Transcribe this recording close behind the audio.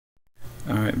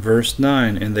Alright, verse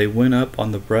 9. And they went up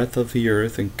on the breadth of the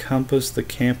earth, and compassed the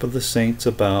camp of the saints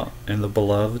about, and the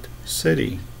beloved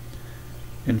city.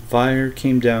 And fire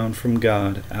came down from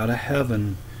God out of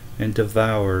heaven, and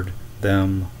devoured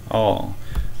them all.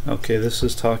 Okay, this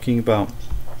is talking about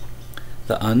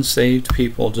the unsaved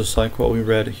people, just like what we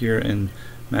read here in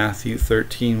Matthew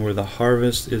 13, where the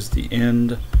harvest is the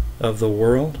end of the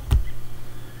world.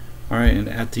 Alright, and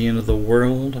at the end of the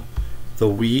world, the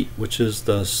wheat, which is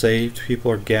the saved people,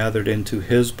 are gathered into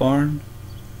his barn,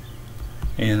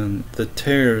 and the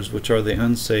tares, which are the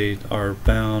unsaved, are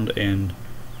bound and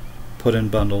put in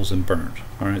bundles and burned.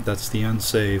 Alright, that's the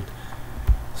unsaved.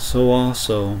 So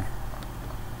also,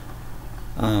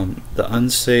 the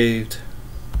unsaved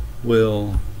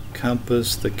will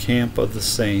compass the camp of the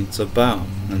saints about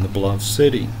in the beloved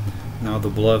city. Now the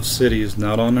beloved city is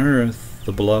not on earth,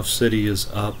 the beloved city is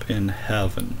up in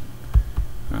heaven.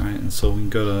 Alright, and so we can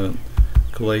go to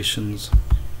Galatians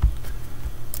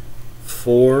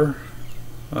 4.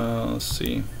 Let's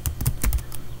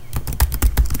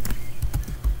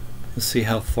see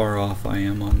how far off I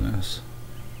am on this.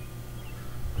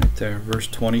 Right there, verse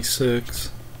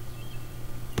 26.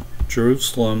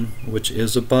 Jerusalem, which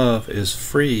is above, is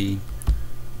free,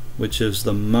 which is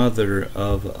the mother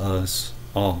of us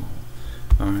all.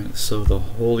 Alright, so the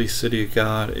holy city of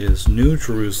God is New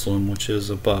Jerusalem, which is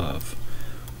above.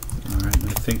 Alright,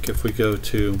 I think if we go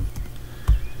to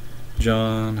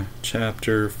John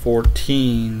chapter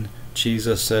 14,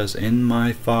 Jesus says, "In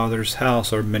my Father's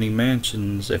house are many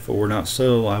mansions. If it were not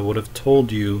so, I would have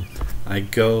told you. I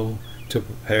go to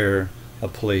prepare a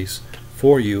place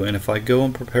for you. And if I go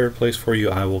and prepare a place for you,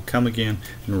 I will come again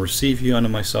and receive you unto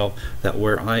myself, that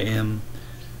where I am,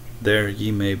 there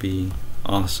ye may be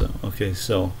also." Okay,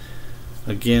 so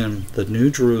again, the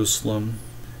New Jerusalem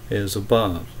is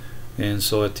above. And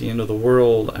so at the end of the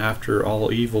world, after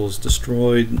all evil is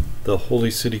destroyed, the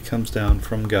holy city comes down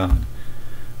from God.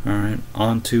 Alright,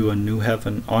 onto a new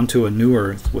heaven, onto a new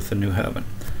earth with a new heaven.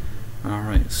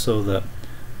 Alright, so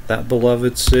that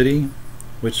beloved city,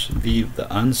 which the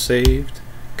unsaved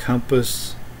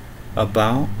compass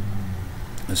about,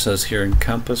 it says here,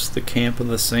 encompass the camp of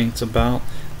the saints about.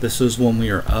 This is when we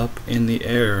are up in the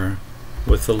air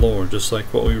with the Lord, just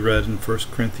like what we read in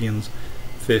 1 Corinthians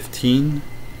 15.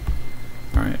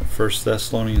 Alright, 1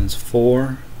 Thessalonians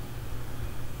 4.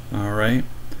 Alright,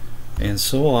 and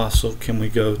so also can we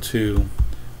go to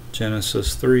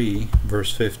Genesis 3,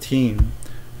 verse 15.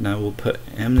 "And I will put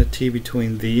enmity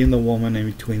between thee and the woman,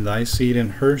 and between thy seed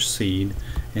and her seed,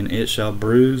 and it shall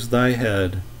bruise thy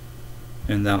head,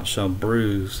 and thou shalt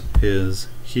bruise his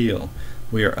heel."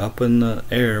 We are up in the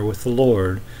air with the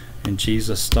Lord, and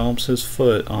Jesus stomps his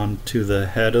foot onto the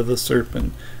head of the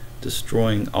serpent,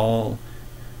 destroying all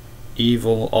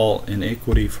evil, all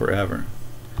iniquity forever.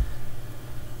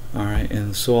 Alright,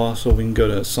 and so also we can go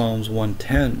to Psalms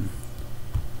 110.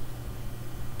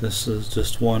 This is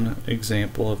just one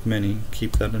example of many.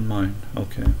 Keep that in mind.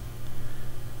 Okay.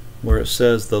 Where it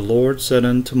says, "The Lord said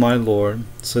unto my Lord,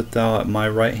 Sit thou at my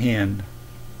right hand,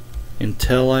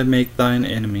 until I make thine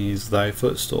enemies thy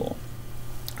footstool."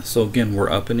 So again,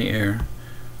 we're up in the air.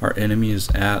 Our enemy is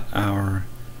at our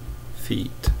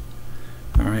feet.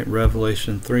 Alright,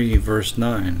 Revelation 3, verse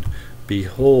 9.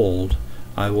 "Behold,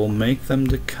 I will make them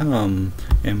to come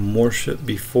and worship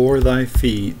before thy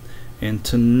feet, and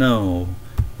to know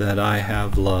that I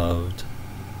have loved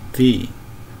thee."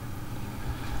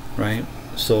 Right?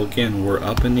 So again, we're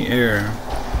up in the air,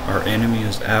 our enemy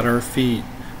is at our feet,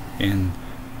 and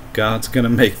God's going to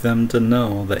make them to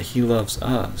know that he loves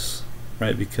us,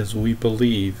 right? Because we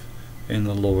believe in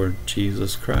the Lord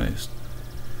Jesus Christ.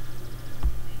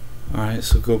 Alright,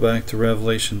 so go back to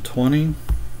Revelation 20,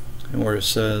 and where it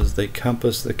says, "They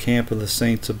compass the camp of the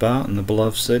saints about in the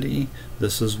beloved city."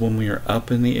 This is when we are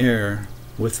up in the air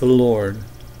with the Lord,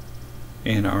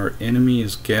 and our enemy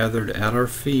is gathered at our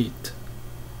feet.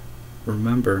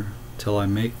 Remember, "Till I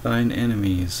make thine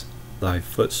enemies thy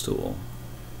footstool."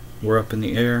 We're up in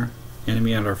the air,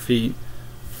 enemy at our feet.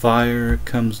 Fire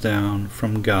comes down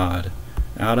from God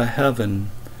out of heaven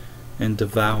and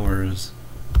devours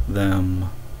them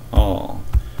all.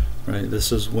 Right?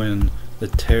 This is when the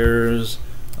tares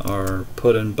are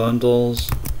put in bundles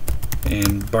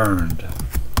and burned.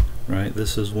 Right?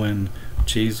 This is when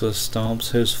Jesus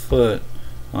stomps his foot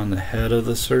on the head of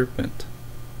the serpent.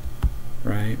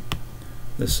 Right?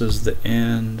 This is the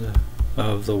end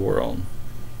of the world.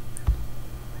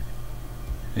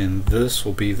 And this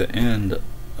will be the end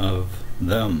of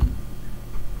them.